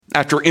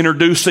After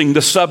introducing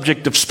the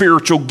subject of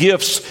spiritual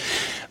gifts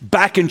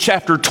back in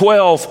chapter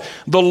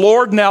 12, the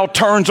Lord now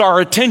turns our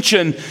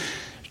attention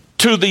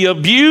to the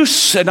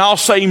abuse, and I'll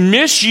say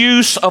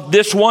misuse, of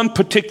this one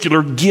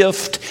particular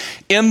gift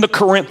in the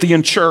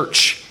Corinthian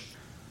church.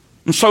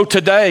 And so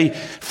today,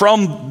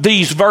 from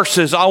these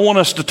verses, I want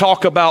us to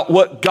talk about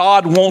what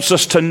God wants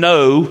us to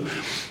know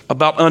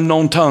about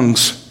unknown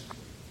tongues.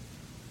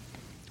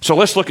 So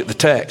let's look at the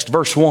text.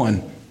 Verse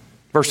 1,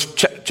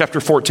 chapter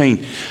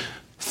 14.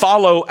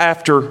 Follow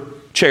after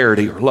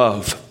charity or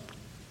love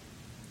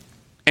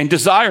and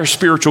desire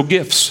spiritual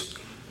gifts.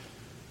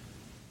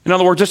 In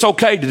other words, it's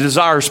okay to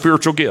desire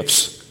spiritual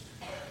gifts,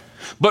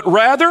 but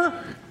rather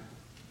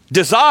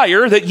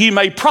desire that ye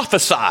may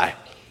prophesy.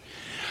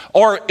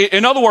 Or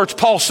in other words,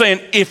 Paul's saying,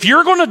 if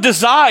you're going to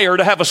desire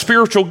to have a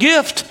spiritual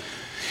gift,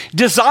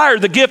 desire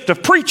the gift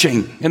of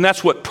preaching. And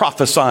that's what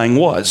prophesying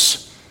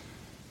was.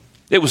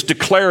 It was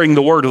declaring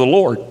the word of the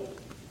Lord,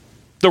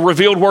 the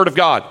revealed word of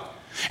God.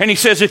 And he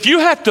says, if you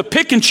have to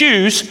pick and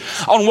choose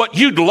on what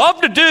you'd love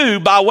to do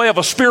by way of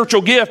a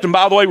spiritual gift, and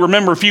by the way,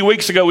 remember a few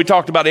weeks ago we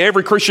talked about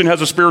every Christian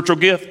has a spiritual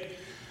gift,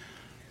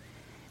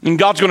 and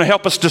God's going to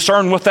help us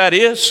discern what that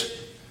is.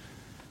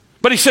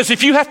 But he says,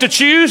 if you have to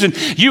choose and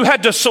you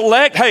had to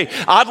select, hey,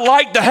 I'd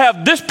like to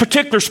have this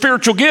particular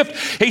spiritual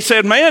gift. He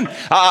said, man,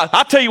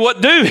 I tell you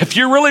what, do. If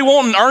you're really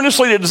wanting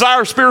earnestly to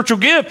desire a spiritual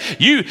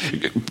gift, you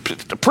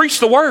preach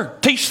the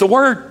word, teach the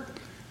word.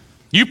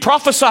 You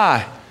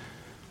prophesy.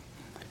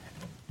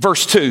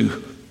 Verse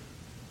 2,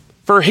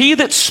 for he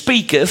that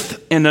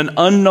speaketh in an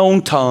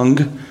unknown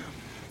tongue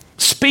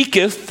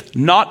speaketh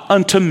not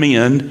unto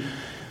men,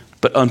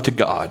 but unto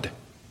God.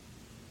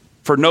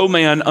 For no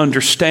man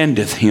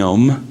understandeth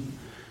him,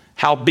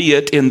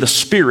 howbeit in the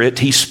Spirit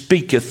he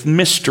speaketh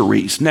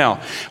mysteries.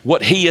 Now,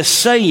 what he is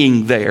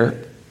saying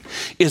there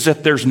is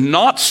that there's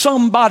not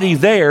somebody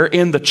there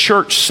in the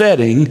church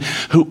setting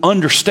who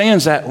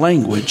understands that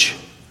language.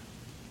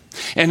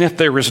 And if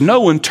there is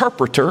no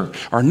interpreter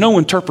or no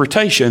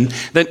interpretation,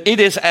 then it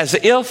is as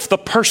if the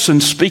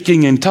person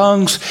speaking in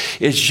tongues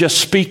is just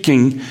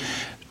speaking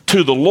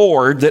to the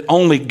Lord, that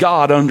only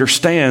God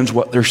understands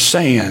what they're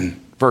saying.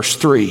 Verse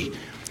 3.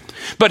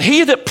 But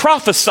he that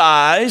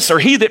prophesies, or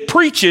he that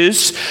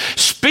preaches,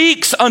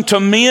 speaks unto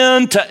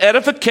men to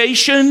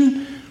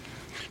edification,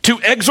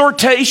 to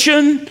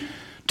exhortation,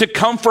 to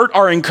comfort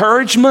or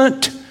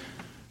encouragement.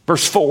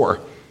 Verse 4.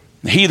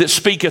 He that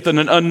speaketh in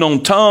an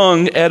unknown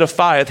tongue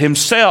edifieth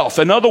himself.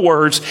 In other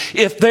words,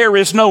 if there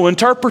is no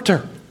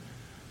interpreter,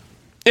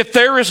 if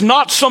there is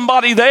not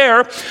somebody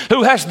there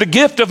who has the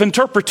gift of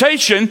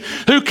interpretation,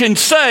 who can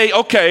say,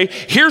 okay,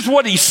 here's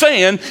what he's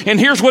saying and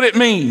here's what it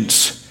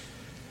means.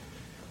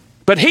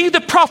 But he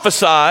that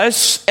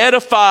prophesies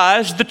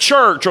edifies the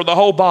church, or the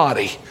whole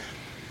body.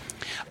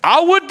 I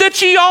would that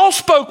ye all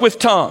spoke with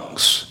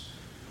tongues,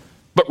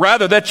 but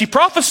rather that ye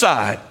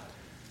prophesied.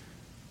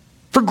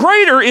 For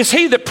greater is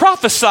he that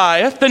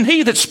prophesieth than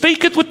he that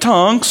speaketh with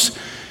tongues,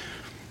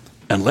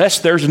 unless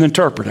there's an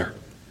interpreter,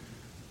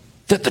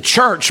 that the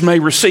church may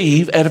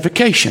receive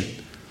edification.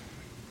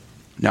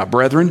 Now,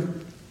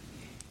 brethren,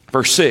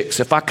 verse 6,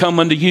 if I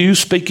come unto you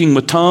speaking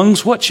with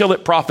tongues, what shall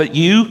it profit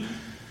you?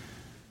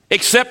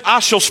 Except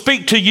I shall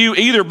speak to you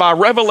either by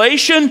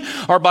revelation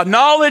or by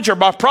knowledge or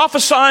by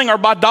prophesying or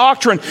by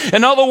doctrine.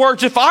 In other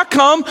words, if I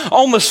come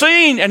on the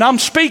scene and I'm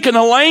speaking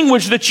a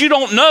language that you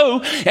don't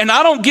know and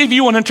I don't give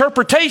you an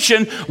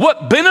interpretation,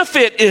 what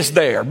benefit is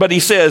there? But he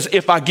says,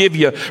 if I give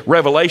you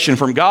revelation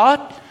from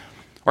God,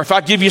 or if I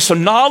give you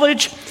some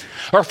knowledge,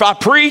 or if I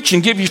preach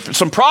and give you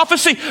some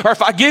prophecy, or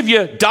if I give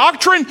you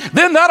doctrine,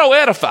 then that'll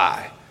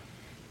edify.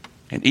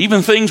 And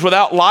even things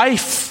without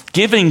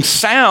life-giving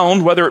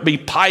sound, whether it be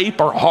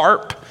pipe or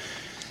harp,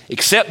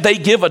 except they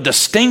give a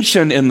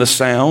distinction in the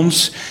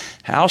sounds,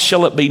 how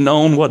shall it be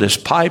known what is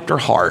piped or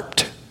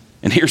harped?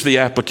 And here's the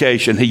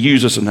application. He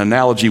uses an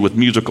analogy with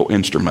musical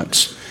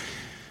instruments.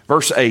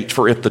 Verse 8,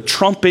 for if the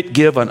trumpet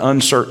give an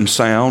uncertain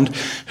sound,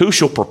 who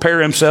shall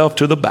prepare himself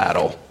to the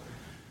battle?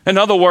 In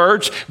other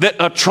words, that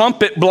a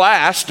trumpet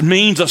blast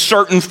means a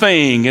certain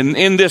thing. And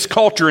in this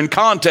culture and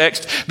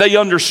context, they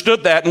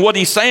understood that. And what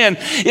he's saying,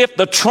 if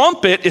the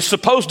trumpet is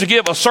supposed to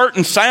give a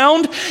certain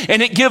sound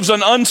and it gives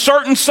an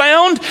uncertain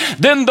sound,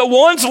 then the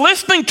ones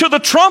listening to the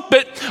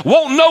trumpet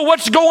won't know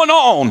what's going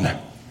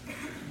on.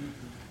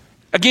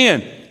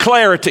 Again,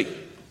 clarity.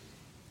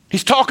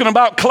 He's talking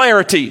about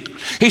clarity.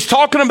 He's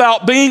talking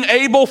about being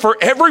able for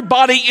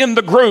everybody in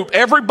the group,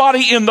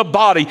 everybody in the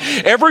body,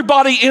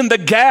 everybody in the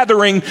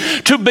gathering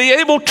to be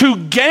able to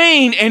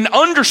gain and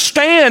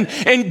understand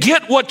and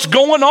get what's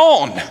going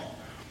on.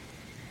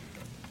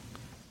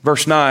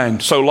 Verse 9,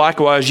 so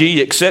likewise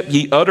ye, except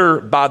ye utter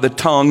by the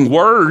tongue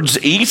words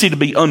easy to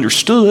be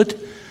understood,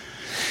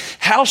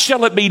 how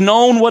shall it be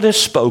known what is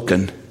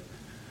spoken?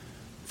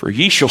 For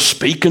ye shall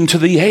speak unto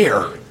the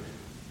air.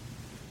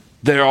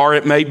 There are,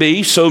 it may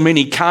be, so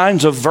many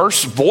kinds of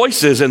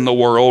voices in the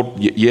world.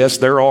 Yes,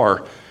 there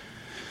are.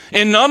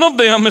 And none of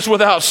them is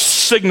without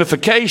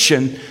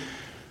signification.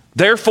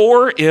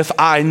 Therefore, if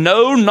I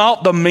know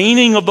not the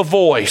meaning of the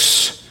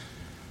voice,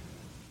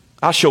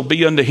 I shall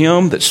be unto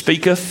him that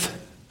speaketh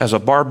as a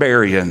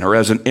barbarian or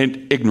as an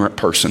ignorant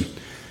person.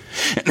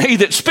 And he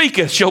that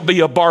speaketh shall be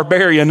a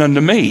barbarian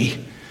unto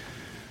me.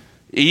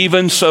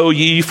 Even so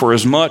ye, for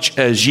as much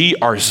as ye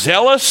are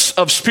zealous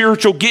of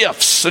spiritual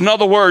gifts. In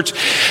other words,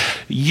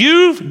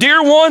 you,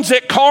 dear ones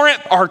at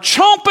Corinth, are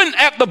chomping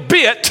at the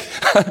bit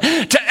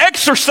to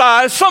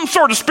exercise some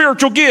sort of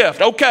spiritual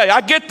gift. Okay,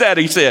 I get that,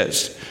 he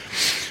says.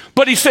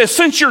 But he says,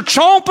 since you're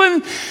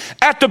chomping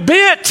at the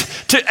bit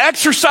to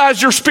exercise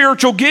your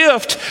spiritual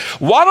gift,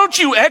 why don't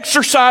you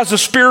exercise a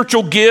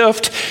spiritual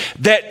gift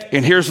that,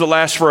 and here's the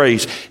last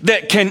phrase,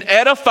 that can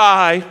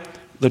edify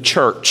the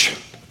church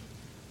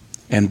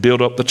and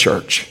build up the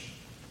church.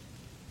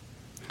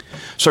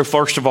 So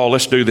first of all,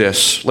 let's do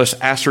this. Let's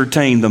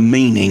ascertain the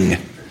meaning.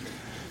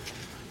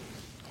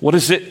 What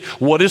is it?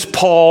 What is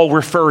Paul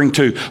referring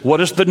to? What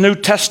is the New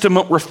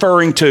Testament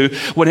referring to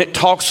when it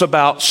talks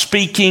about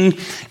speaking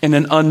in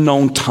an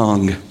unknown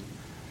tongue?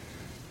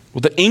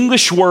 Well, the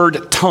English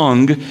word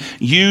tongue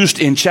used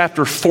in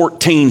chapter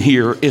 14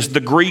 here is the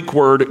Greek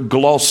word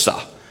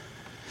glossa,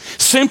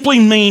 simply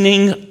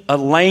meaning a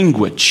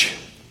language.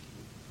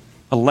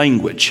 A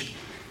language.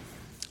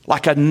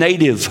 Like a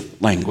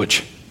native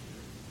language.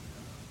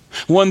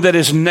 One that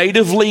is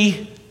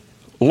natively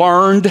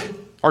learned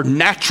or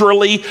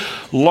naturally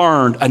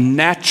learned. A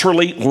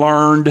naturally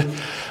learned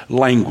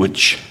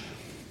language.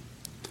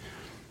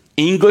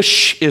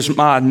 English is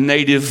my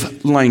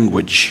native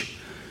language.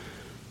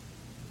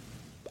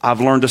 I've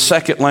learned a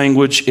second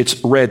language. It's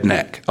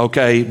redneck,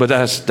 okay? But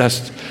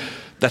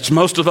that's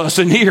most of us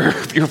in here.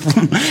 If you're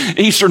from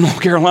Eastern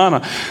North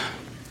Carolina.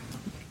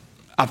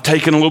 I've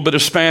taken a little bit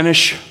of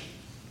Spanish.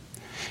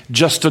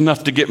 Just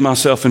enough to get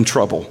myself in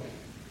trouble.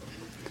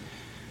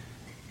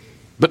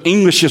 But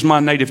English is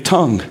my native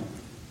tongue.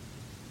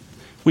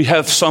 We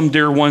have some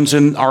dear ones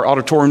in our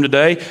auditorium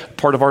today,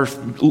 part of our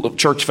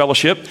church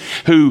fellowship,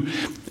 who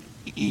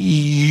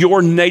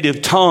your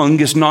native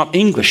tongue is not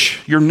English.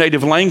 Your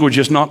native language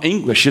is not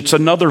English. It's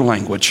another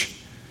language.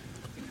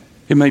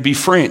 It may be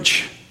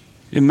French.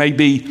 It may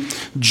be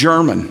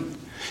German.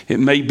 It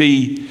may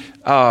be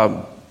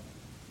a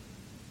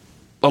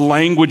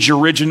language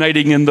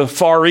originating in the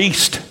Far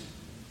East.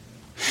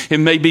 It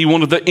may be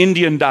one of the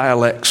Indian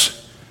dialects.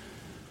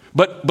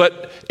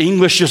 But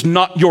English is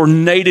not your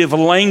native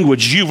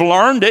language. You've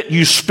learned it,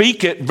 you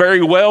speak it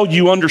very well,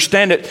 you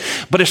understand it,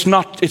 but it's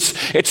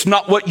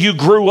not what you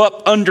grew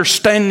up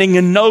understanding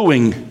and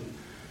knowing.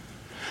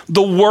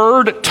 The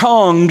word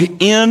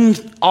tongue in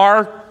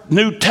our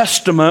New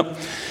Testament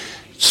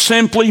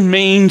simply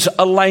means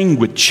a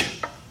language.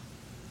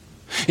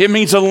 It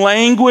means a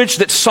language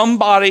that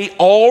somebody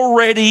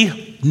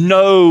already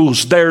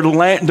knows,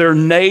 their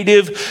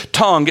native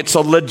tongue. It's a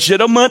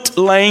legitimate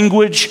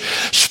language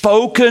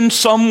spoken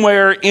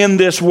somewhere in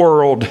this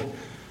world.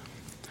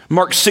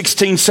 Mark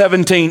 16,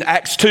 17,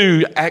 Acts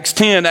 2, Acts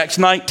 10, Acts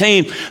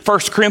 19, 1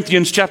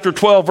 Corinthians chapter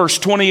 12, verse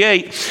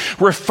 28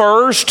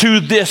 refers to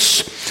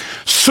this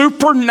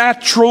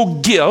supernatural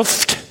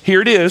gift,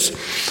 here it is,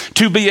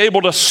 to be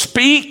able to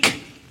speak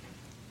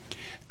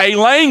a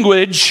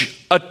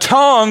language, a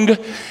tongue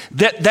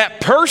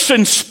that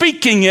person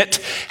speaking it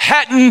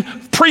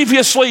hadn't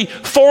previously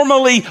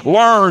formally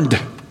learned.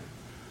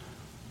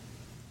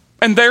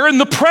 And they're in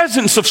the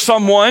presence of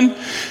someone.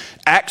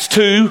 Acts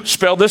 2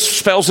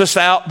 spells this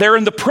out. They're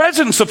in the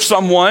presence of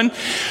someone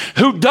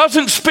who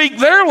doesn't speak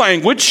their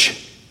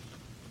language.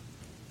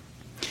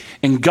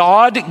 And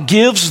God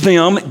gifts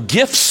them,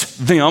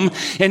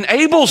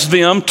 enables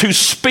them to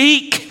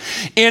speak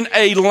in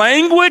a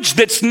language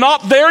that's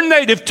not their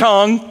native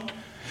tongue,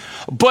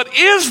 but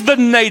is the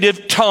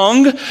native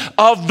tongue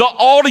of the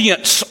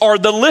audience or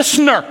the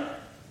listener.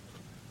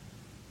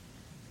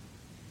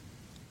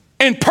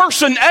 And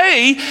person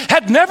A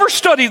had never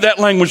studied that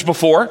language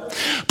before.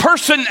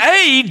 Person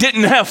A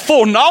didn't have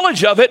full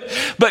knowledge of it,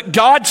 but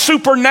God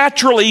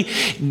supernaturally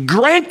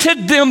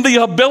granted them the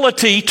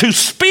ability to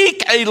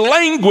speak a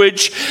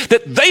language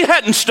that they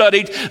hadn't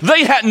studied,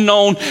 they hadn't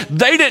known,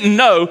 they didn't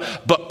know,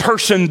 but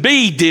person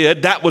B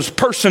did. That was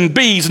person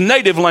B's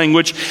native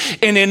language.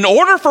 And in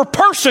order for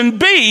person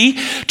B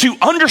to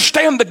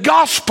understand the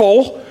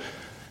gospel,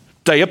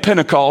 day of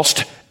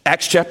Pentecost,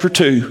 Acts chapter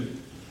 2,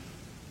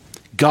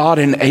 God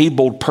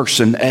enabled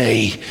person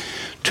A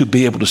to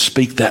be able to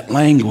speak that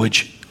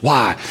language.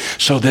 Why?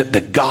 So that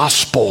the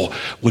gospel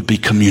would be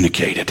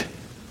communicated.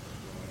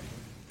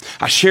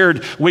 I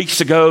shared weeks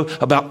ago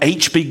about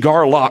H.B.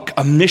 Garlock,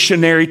 a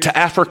missionary to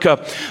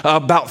Africa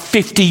about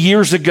 50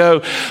 years ago,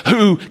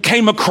 who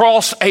came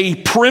across a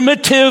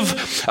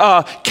primitive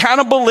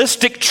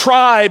cannibalistic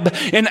tribe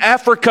in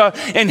Africa,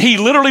 and he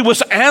literally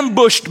was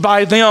ambushed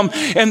by them,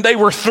 and they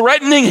were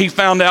threatening, he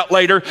found out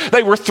later,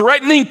 they were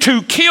threatening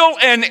to kill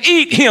and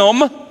eat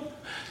him.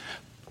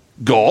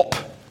 Gulp.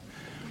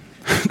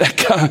 That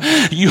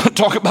guy, you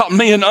talk about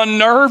me and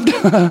unnerved?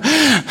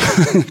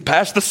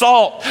 Pass the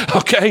salt,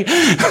 okay?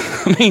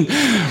 I mean,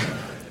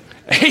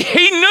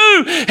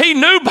 He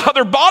knew by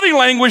their body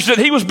language that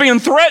he was being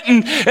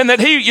threatened and that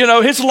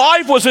his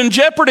life was in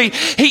jeopardy.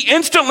 He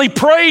instantly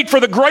prayed for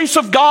the grace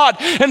of God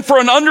and for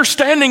an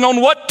understanding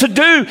on what to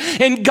do.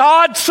 And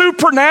God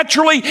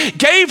supernaturally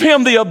gave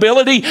him the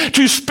ability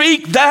to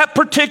speak that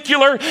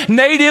particular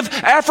native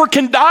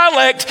African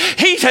dialect.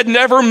 He had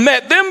never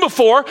met them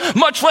before,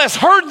 much less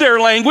heard their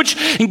language.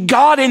 And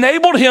God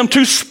enabled him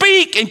to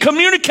speak and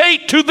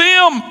communicate to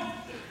them.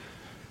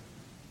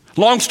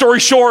 Long story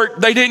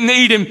short, they didn't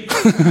eat him.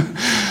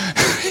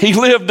 He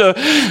lived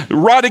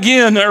right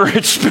again.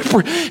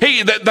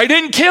 They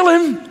didn't kill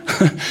him.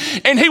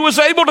 And he was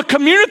able to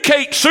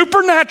communicate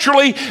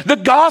supernaturally the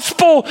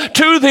gospel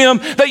to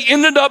them. They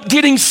ended up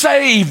getting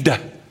saved.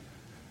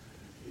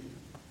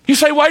 You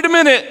say, wait a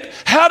minute,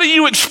 how do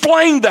you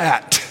explain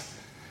that?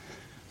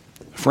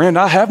 Friend,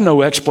 I have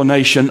no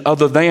explanation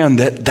other than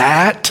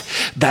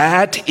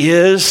that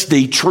is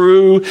the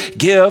true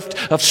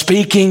gift of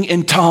speaking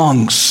in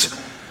tongues.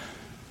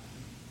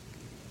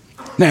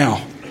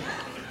 Now,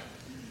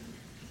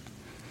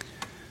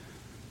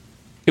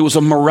 it was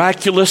a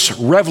miraculous,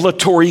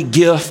 revelatory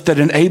gift that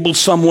enabled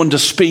someone to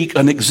speak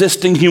an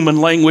existing human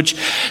language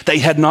they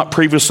had not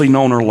previously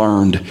known or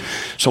learned.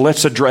 So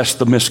let's address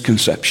the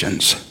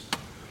misconceptions.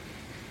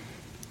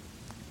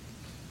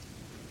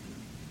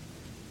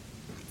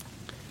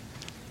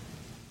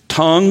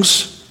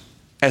 Tongues,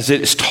 as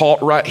it is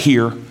taught right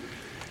here,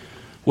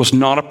 was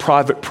not a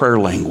private prayer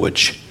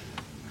language.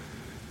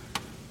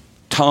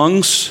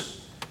 Tongues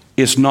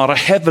is not a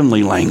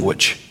heavenly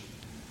language.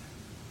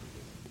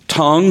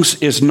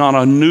 Tongues is not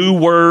a new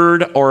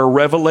word or a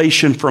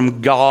revelation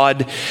from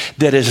God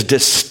that is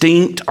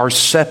distinct or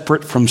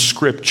separate from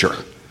Scripture.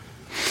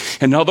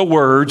 In other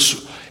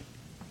words,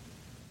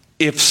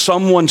 if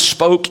someone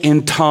spoke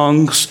in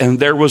tongues and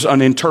there was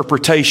an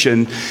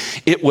interpretation,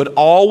 it would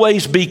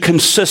always be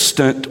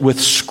consistent with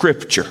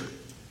Scripture.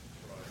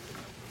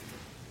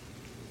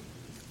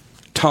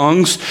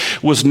 Tongues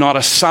was not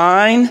a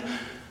sign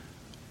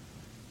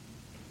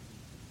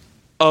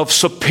of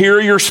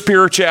superior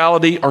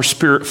spirituality or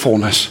spirit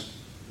fullness.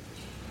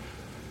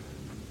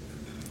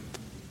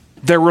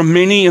 There were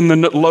many in the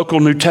local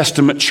New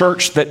Testament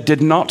church that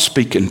did not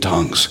speak in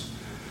tongues.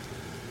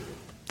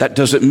 That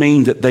doesn't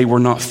mean that they were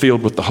not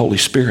filled with the Holy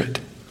Spirit.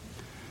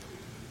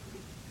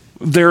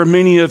 There are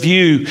many of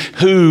you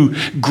who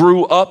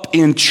grew up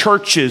in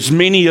churches,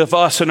 many of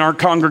us in our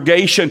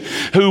congregation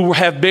who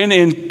have been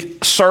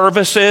in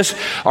services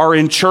or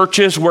in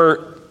churches where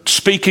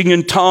speaking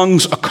in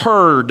tongues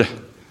occurred.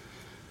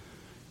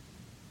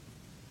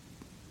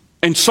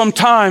 And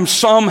sometimes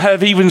some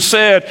have even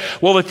said,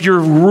 well, if you're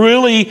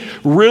really,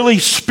 really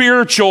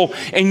spiritual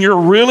and you're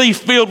really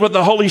filled with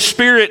the Holy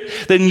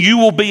Spirit, then you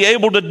will be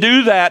able to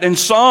do that. And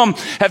some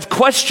have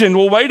questioned,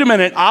 well, wait a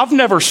minute, I've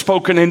never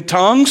spoken in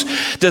tongues.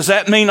 Does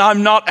that mean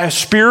I'm not as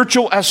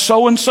spiritual as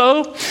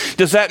so-and-so?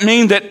 Does that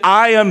mean that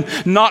I am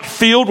not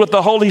filled with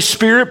the Holy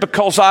Spirit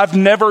because I've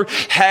never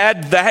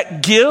had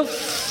that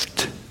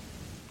gift?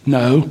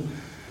 No.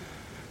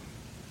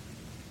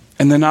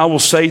 And then I will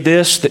say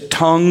this, that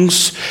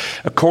tongues,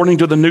 according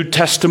to the New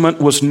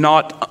Testament, was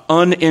not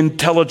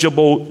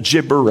unintelligible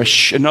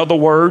gibberish. In other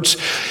words,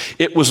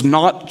 it was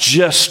not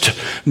just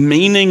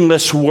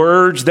meaningless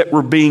words that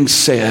were being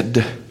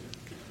said.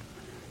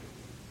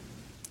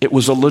 It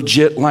was a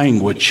legit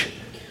language.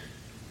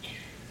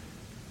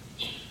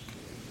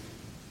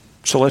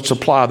 So let's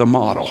apply the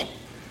model.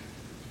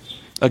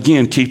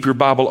 Again, keep your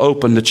Bible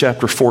open to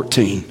chapter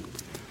 14.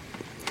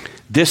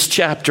 This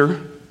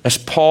chapter, as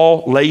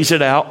Paul lays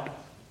it out,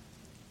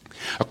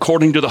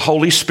 according to the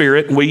Holy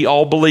Spirit, we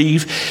all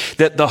believe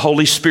that the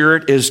Holy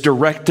Spirit is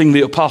directing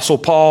the Apostle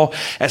Paul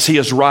as he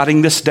is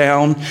writing this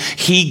down.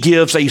 He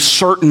gives a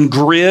certain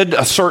grid,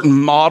 a certain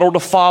model to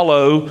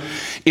follow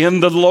in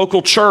the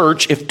local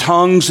church if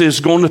tongues is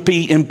going to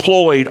be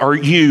employed or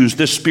used,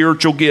 this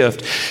spiritual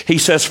gift. He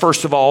says,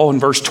 first of all, in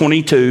verse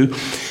 22,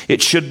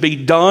 it should be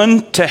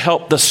done to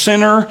help the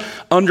sinner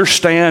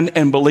understand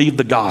and believe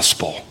the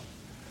gospel.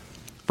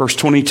 Verse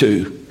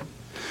 22.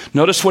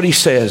 Notice what he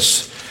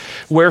says.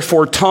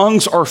 Wherefore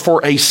tongues are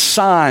for a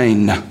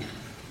sign,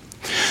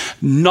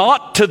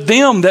 not to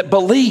them that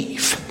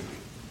believe.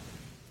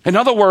 In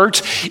other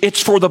words,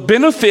 it's for the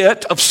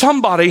benefit of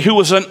somebody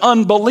who is an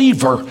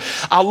unbeliever.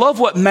 I love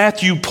what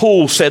Matthew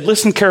Poole said.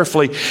 Listen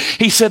carefully.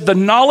 He said, the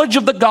knowledge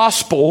of the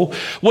gospel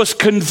was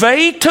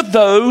conveyed to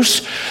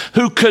those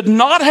who could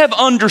not have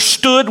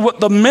understood what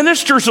the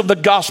ministers of the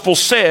gospel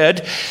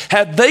said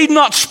had they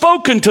not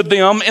spoken to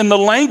them in the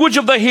language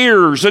of the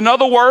hearers. In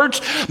other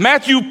words,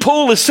 Matthew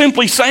Poole is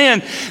simply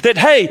saying that,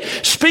 hey,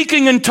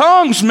 speaking in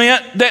tongues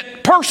meant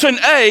that person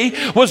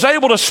A was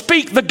able to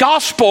speak the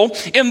gospel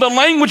in the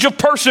language of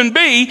person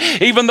B,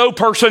 even though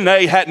person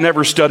A had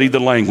never studied the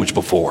language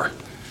before.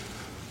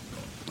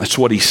 That's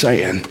what he's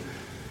saying.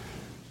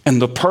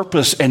 And the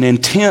purpose and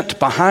intent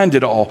behind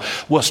it all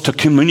was to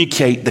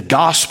communicate the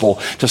gospel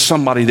to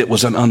somebody that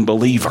was an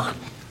unbeliever.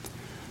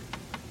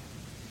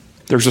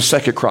 There's a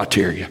second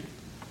criteria.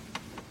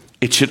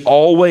 It should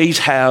always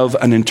have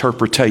an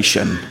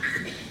interpretation.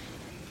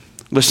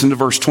 Listen to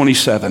verse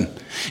 27.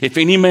 If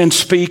any man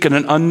speak in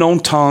an unknown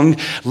tongue,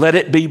 let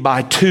it be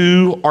by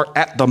 2 or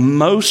at the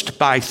most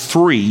by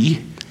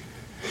 3,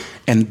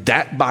 and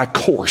that by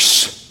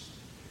course.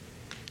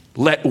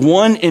 Let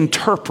one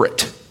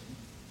interpret.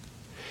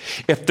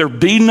 If there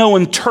be no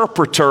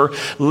interpreter,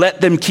 let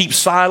them keep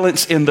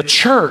silence in the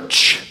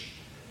church.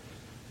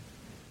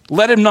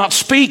 Let him not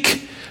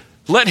speak.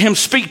 Let him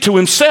speak to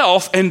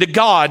himself and to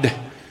God.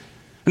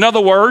 In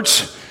other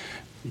words,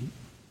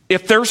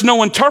 if there's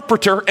no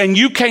interpreter and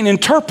you can't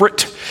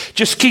interpret,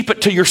 just keep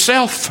it to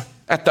yourself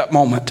at that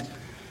moment.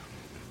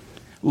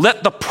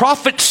 Let the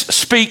prophets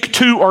speak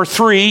 2 or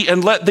 3,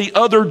 and let the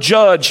other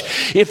judge.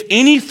 If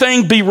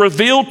anything be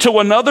revealed to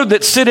another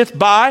that sitteth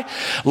by,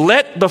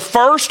 let the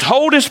first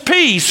hold his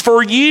peace,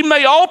 for ye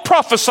may all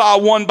prophesy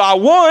one by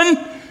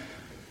one,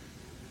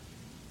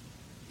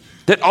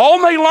 that all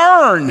may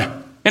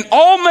learn, and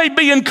all may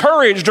be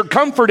encouraged or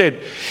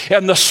comforted.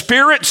 And the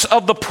spirits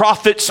of the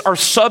prophets are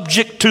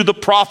subject to the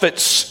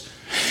prophets.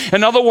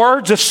 In other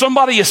words, if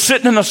somebody is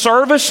sitting in a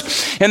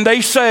service and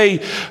they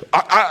say,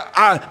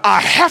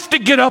 I have to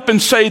get up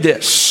and say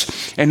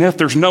this. And if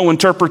there's no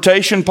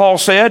interpretation, Paul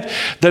said,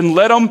 then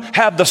let them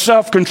have the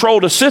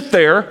self-control to sit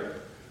there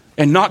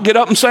and not get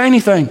up and say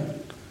anything.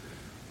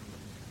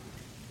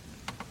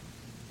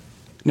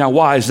 Now,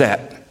 why is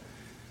that?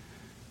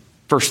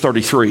 Verse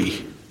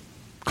 33.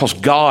 Because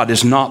God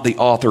is not the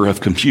author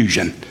of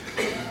confusion.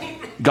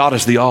 God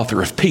is the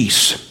author of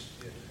peace.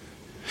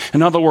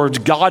 In other words,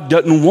 God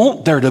doesn't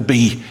want there to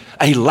be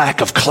a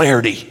lack of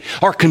clarity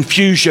or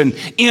confusion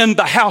in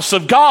the house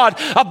of God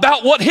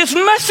about what His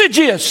message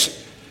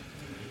is.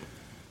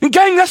 And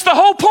gang, that's the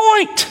whole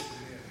point.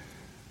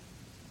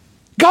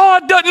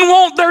 God doesn't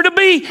want there to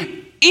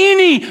be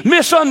any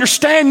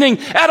misunderstanding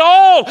at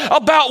all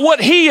about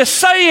what He is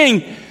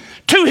saying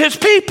to His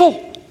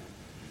people.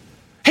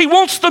 He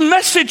wants the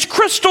message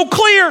crystal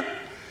clear.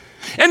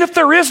 And if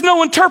there is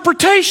no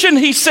interpretation,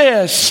 he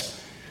says,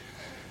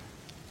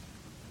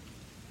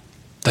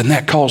 then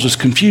that causes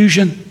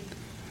confusion.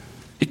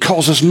 It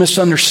causes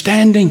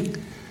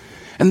misunderstanding.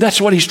 And that's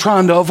what he's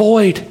trying to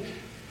avoid.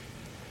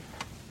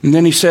 And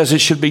then he says it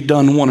should be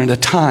done one at a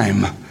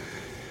time.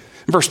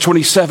 Verse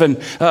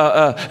 27,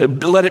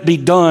 let it be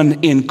done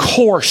in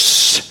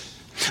course.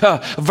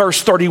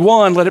 Verse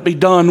 31, let it be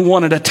done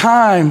one at a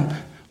time.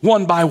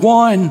 One by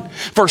one.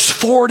 Verse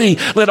 40,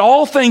 let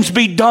all things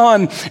be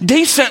done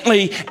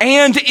decently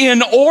and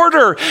in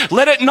order.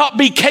 Let it not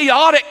be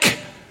chaotic.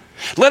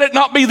 Let it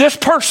not be this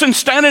person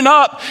standing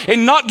up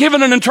and not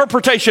giving an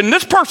interpretation.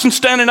 This person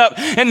standing up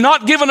and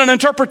not giving an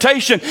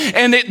interpretation,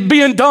 and it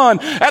being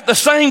done at the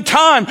same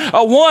time,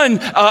 one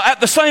at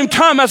the same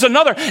time as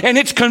another. And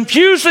it's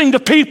confusing to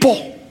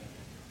people.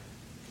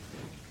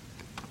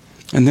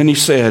 And then he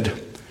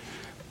said,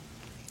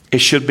 it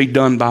should be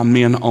done by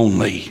men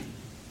only.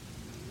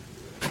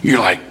 You're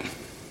like,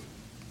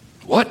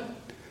 what?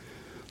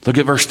 Look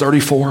at verse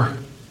 34.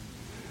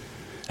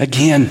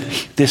 Again,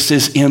 this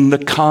is in the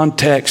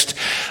context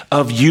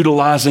of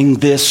utilizing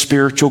this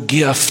spiritual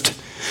gift.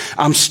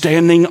 I'm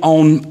standing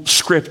on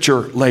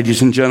Scripture,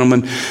 ladies and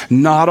gentlemen,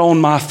 not on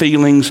my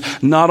feelings,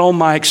 not on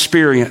my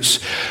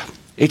experience.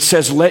 It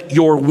says, let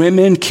your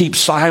women keep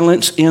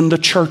silence in the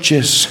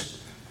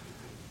churches,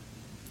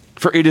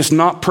 for it is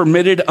not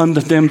permitted unto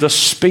them to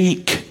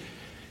speak.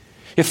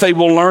 If they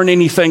will learn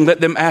anything,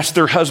 let them ask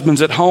their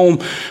husbands at home,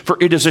 for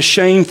it is a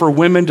shame for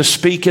women to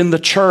speak in the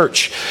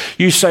church.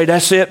 You say,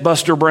 that's it,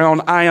 Buster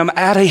Brown, I am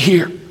out of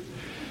here.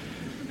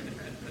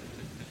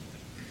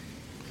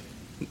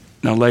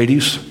 Now,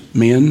 ladies,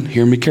 men,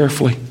 hear me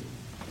carefully.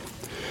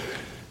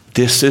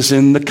 This is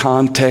in the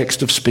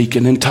context of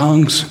speaking in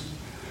tongues.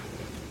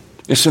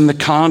 It's in the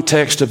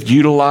context of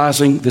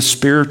utilizing the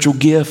spiritual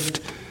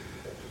gift.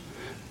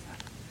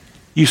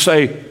 You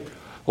say,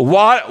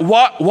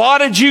 why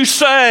did you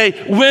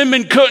say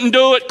women couldn't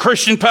do it,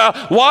 Christian Powell?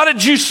 Why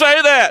did you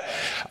say that?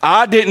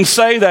 I didn't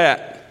say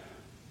that.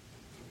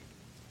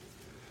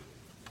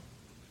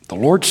 The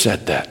Lord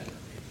said that.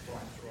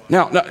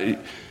 Now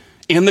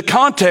in the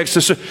context,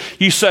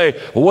 you say,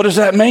 well, what does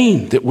that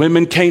mean? That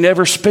women can't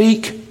ever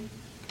speak?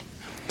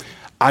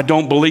 I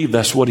don't believe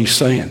that's what he's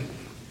saying.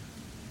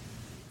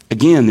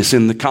 Again, it's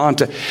in the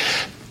context.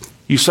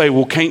 You say,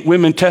 well, can't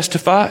women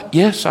testify?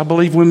 Yes, I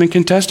believe women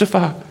can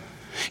testify.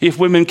 If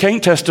women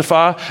can't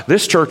testify,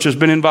 this church has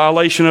been in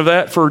violation of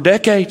that for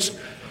decades.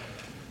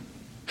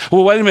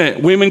 Well, wait a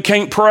minute. Women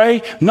can't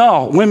pray?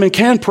 No, women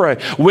can pray.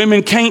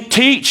 Women can't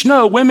teach?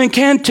 No, women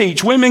can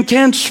teach. Women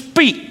can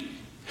speak.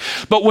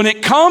 But when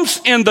it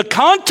comes in the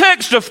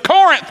context of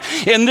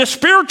Corinth, in this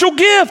spiritual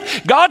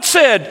gift, God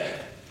said,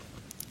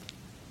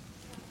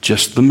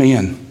 just the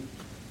men.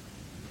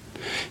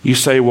 You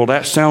say, well,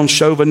 that sounds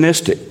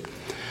chauvinistic.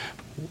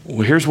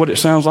 Well, here's what it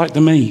sounds like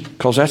to me,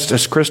 because that's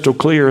as crystal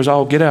clear as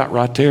I'll get out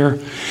right there.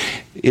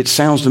 It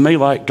sounds to me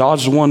like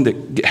God's the one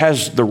that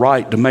has the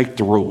right to make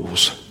the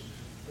rules.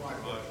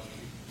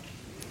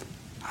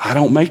 I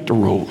don't make the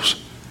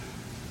rules.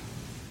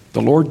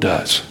 The Lord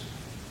does.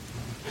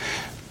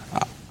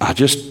 I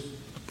just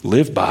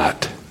live by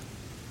it.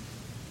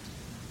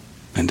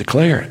 and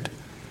declare it.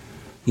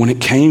 When it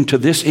came to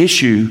this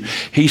issue,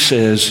 he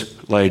says,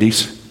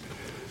 ladies,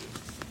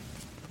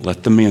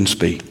 let the men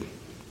speak.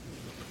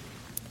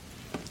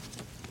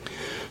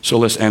 So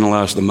let's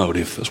analyze the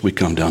motive as we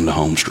come down the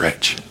home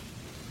stretch.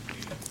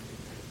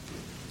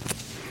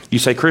 You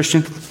say,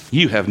 Christian,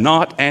 you have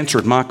not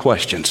answered my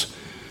questions.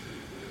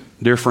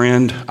 Dear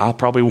friend, I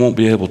probably won't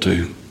be able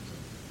to.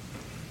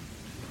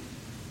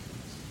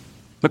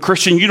 But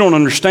Christian, you don't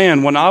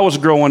understand. When I was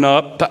growing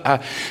up,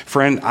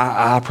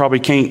 I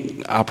probably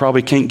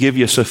can't give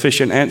you a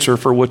sufficient answer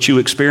for what you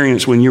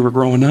experienced when you were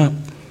growing up.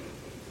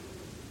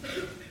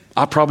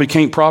 I probably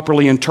can't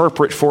properly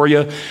interpret for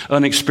you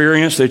an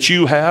experience that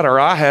you had or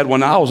I had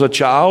when I was a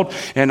child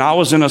and I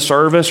was in a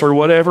service or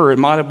whatever. It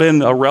might have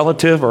been a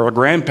relative or a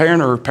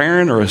grandparent or a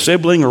parent or a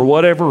sibling or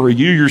whatever, or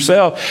you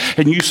yourself.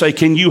 And you say,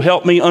 can you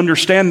help me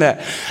understand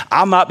that?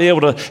 I might be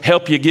able to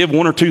help you give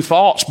one or two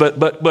thoughts,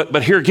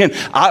 but here again,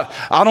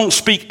 I don't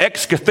speak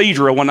ex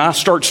cathedra when I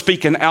start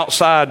speaking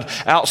outside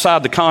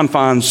the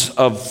confines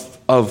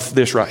of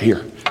this right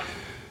here.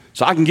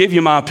 So I can give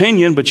you my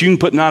opinion, but you can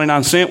put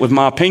 99 cents with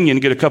my opinion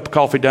and get a cup of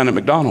coffee down at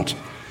McDonald's.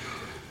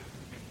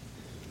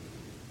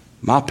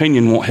 My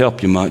opinion won't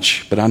help you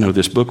much, but I know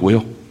this book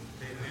will.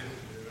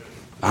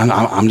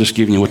 I'm just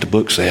giving you what the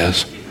book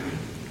says.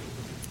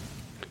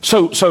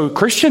 So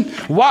Christian,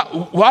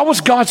 why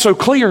was God so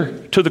clear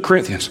to the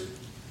Corinthians?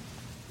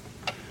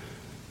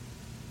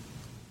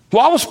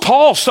 Why was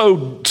Paul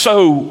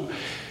so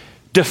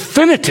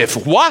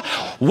definitive? What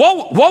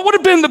would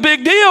have been the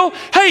big deal?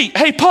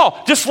 Hey,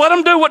 Paul, just let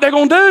them do what they're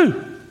going to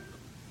do.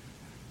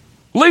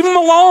 Leave them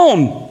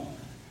alone.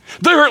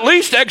 They're at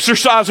least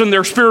exercising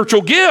their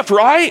spiritual gift,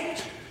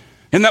 right?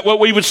 Isn't that what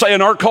we would say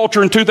in our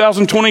culture in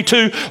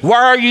 2022?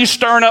 Why are you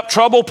stirring up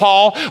trouble,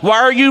 Paul?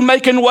 Why are you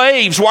making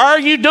waves? Why are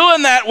you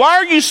doing that? Why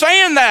are you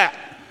saying that?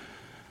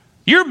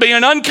 You're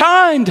being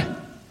unkind.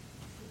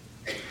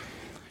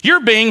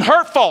 You're being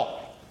hurtful.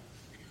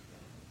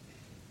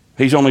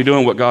 He's only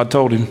doing what God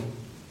told him.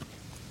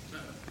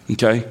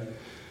 Okay?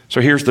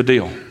 So here's the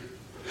deal.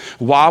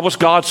 Why was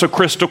God so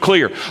crystal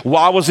clear?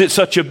 Why was it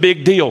such a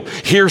big deal?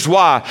 Here's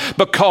why.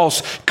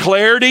 Because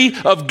clarity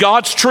of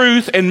God's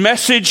truth and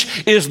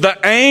message is the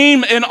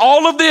aim in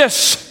all of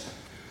this.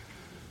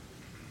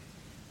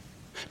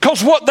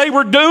 Because what they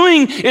were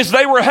doing is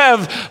they were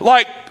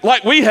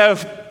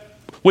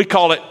we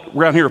call it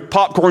around here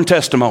popcorn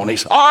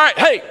testimonies. All right,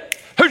 hey,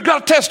 who's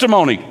got a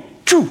testimony?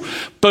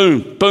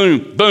 Boom,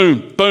 boom,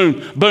 boom,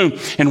 boom, boom.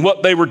 And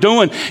what they were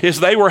doing is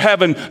they were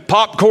having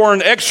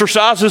popcorn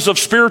exercises of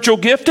spiritual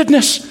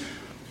giftedness.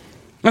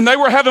 And they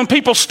were having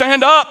people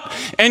stand up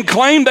and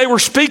claim they were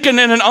speaking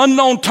in an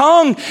unknown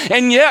tongue,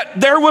 and yet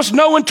there was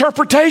no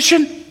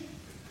interpretation.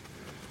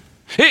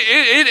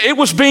 It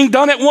was being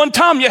done at one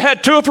time. You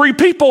had 2 or 3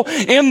 people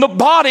in the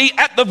body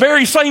at the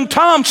very same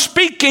time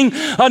speaking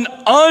an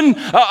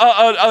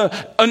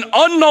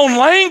unknown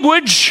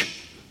language.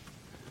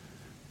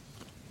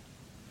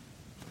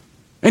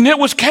 And it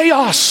was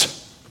chaos.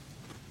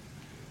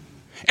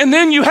 And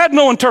then you had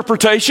no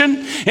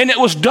interpretation, and it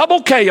was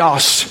double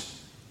chaos.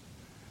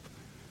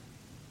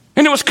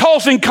 And it was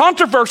causing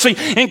controversy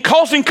and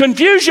causing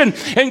confusion.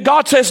 And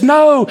God says,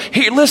 no,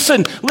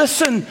 listen.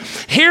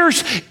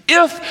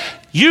 If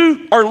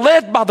you are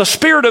led by the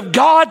Spirit of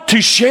God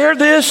to share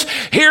this,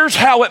 here's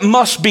how it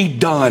must be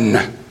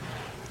done.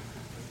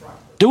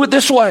 Do it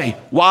this way.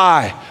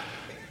 Why?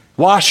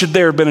 Why should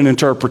there have been an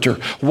interpreter?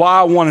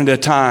 Why one at a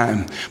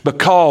time?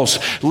 Because,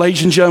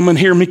 ladies and gentlemen,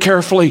 hear me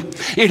carefully.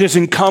 It is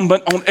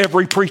incumbent on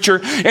every preacher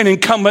and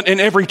incumbent in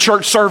every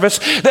church service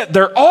that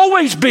there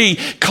always be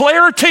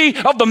clarity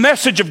of the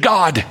message of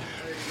God.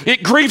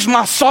 It grieves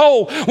my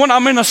soul when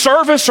I'm in a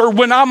service or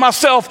when I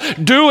myself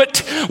do it,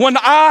 when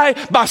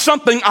by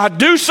something I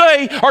do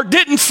say or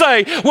didn't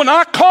say, when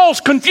I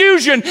cause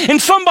confusion in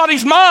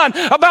somebody's mind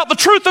about the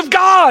truth of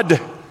God.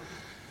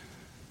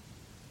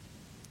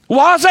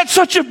 Why is that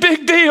such a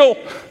big deal?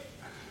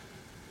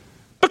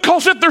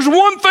 Because if there's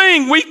one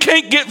thing we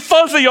can't get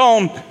fuzzy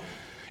on,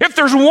 if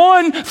there's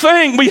one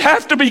thing we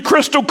have to be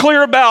crystal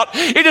clear about,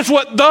 it is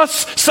what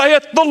thus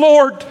saith the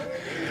Lord.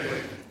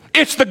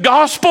 It's the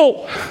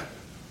gospel.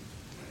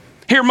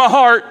 Hear my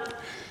heart.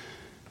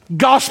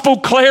 Gospel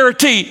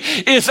clarity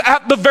is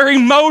at the very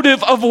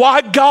motive of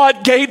why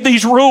God gave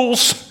these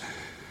rules.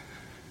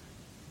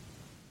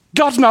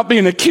 God's not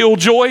being a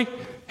killjoy.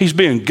 He's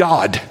being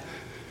God.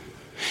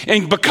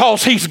 And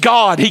because He's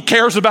God, He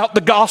cares about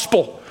the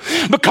gospel.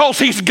 Because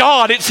He's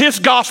God, it's His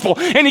gospel.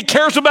 And He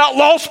cares about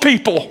lost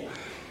people.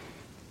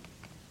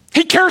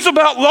 He cares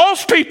about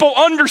lost people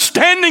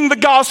understanding the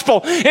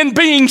gospel and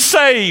being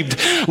saved.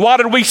 Why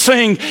did we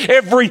sing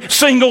every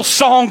single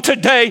song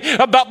today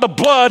about the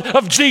blood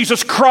of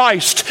Jesus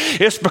Christ?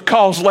 It's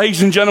because,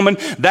 ladies and gentlemen,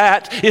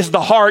 that is the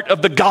heart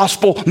of the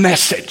gospel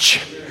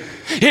message.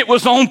 It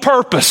was on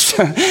purpose.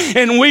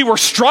 And we were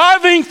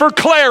striving for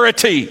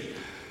clarity.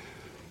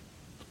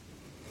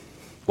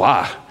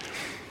 Why?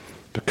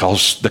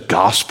 Because the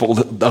gospel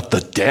of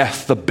the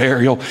death, the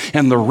burial,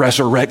 and the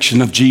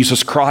resurrection of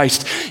Jesus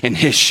Christ and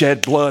his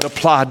shed blood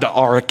applied to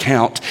our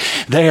account.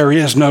 There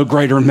is no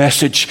greater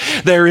message.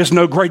 There is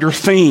no greater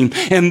theme.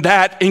 And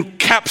that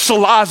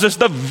encapsulates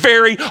the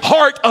very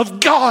heart of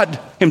God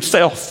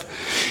himself.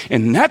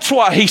 And that's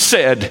why he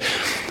said,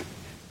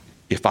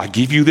 if I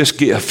give you this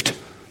gift,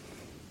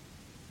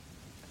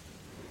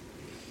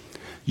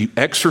 you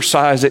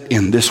exercise it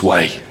in this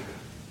way.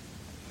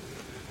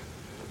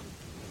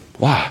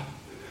 Why?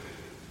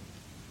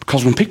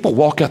 Because when people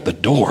walk out the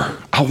door,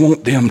 I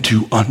want them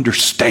to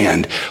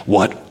understand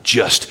what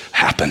just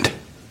happened.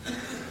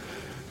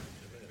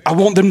 I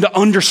want them to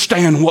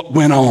understand what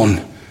went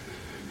on.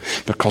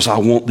 Because I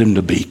want them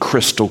to be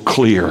crystal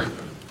clear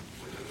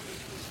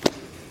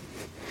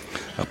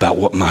about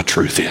what my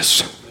truth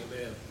is.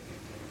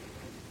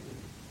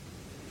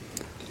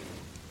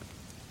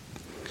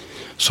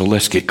 So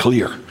let's get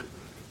clear.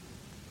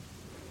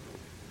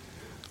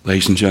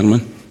 Ladies and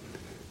gentlemen,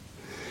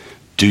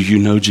 do you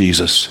know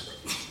Jesus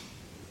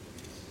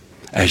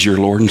as your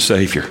Lord and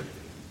Savior?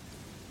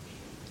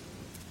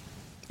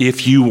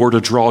 If you were to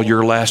draw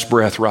your last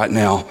breath right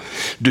now,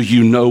 do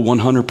you know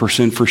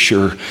 100% for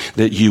sure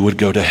that you would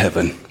go to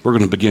heaven? We're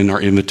going to begin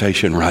our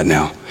invitation right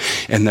now.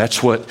 And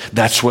that's what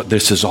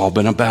this has all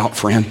been about,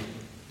 friend.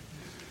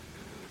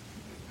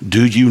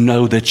 Do you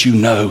know that you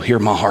know, hear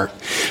my heart,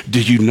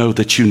 do you know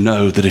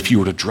that if you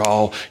were to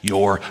draw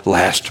your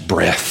last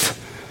breath,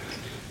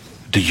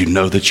 do you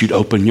know that you'd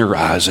open your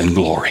eyes in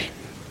glory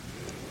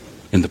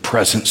in the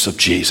presence of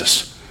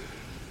Jesus?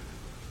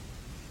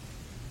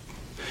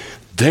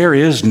 There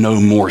is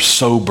no more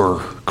sober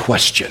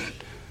question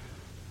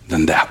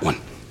than that one.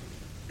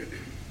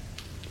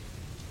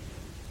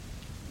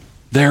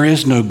 There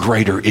is no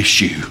greater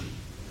issue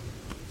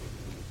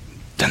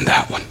than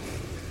that one.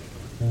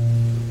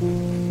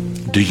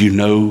 Do you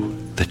know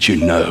that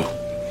you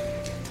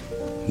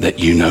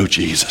know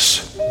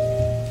Jesus?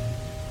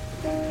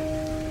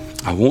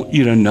 I want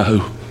you to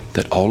know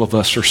that all of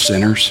us are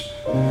sinners,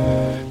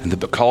 and that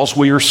because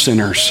we are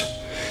sinners,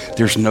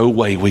 there's no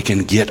way we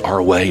can get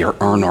our way or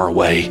earn our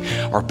way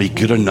or be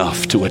good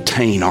enough to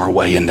attain our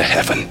way into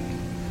heaven.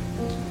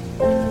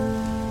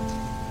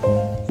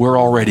 We're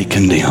already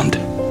condemned.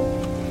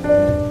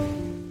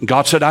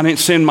 God said, I didn't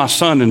send my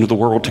son into the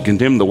world to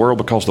condemn the world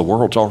because the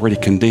world's already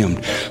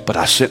condemned, but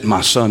I sent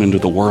my son into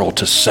the world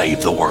to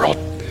save the world.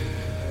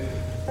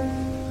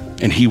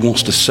 And he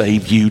wants to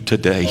save you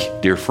today,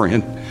 dear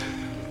friend.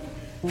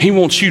 He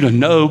wants you to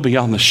know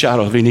beyond the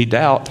shadow of any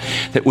doubt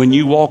that when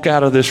you walk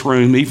out of this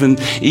room, even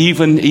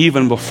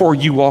before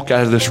you walk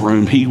out of this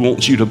room, he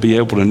wants you to be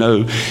able to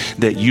know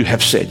that you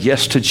have said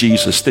yes to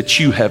Jesus, that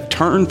you have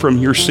turned from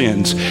your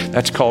sins.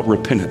 That's called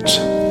repentance.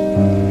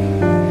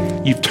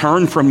 You've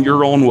turned from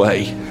your own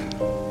way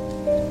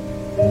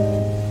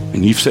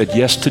and you've said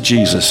yes to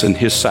Jesus and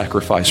his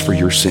sacrifice for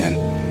your sin.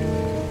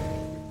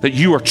 That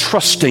you are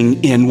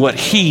trusting in what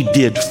he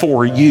did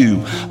for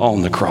you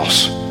on the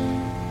cross.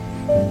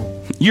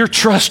 You're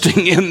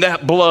trusting in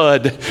that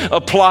blood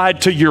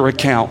applied to your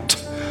account.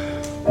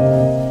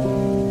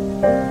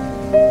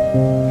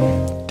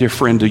 Dear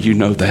friend, do you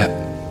know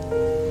that?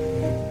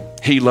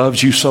 He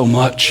loves you so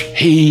much.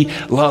 He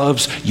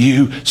loves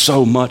you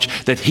so much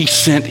that he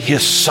sent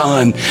his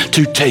son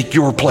to take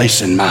your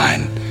place in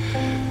mine.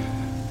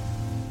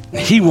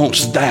 He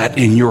wants that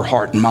in your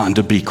heart and mind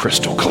to be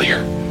crystal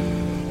clear.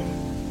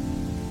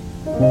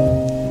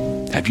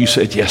 Have you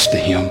said yes to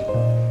him?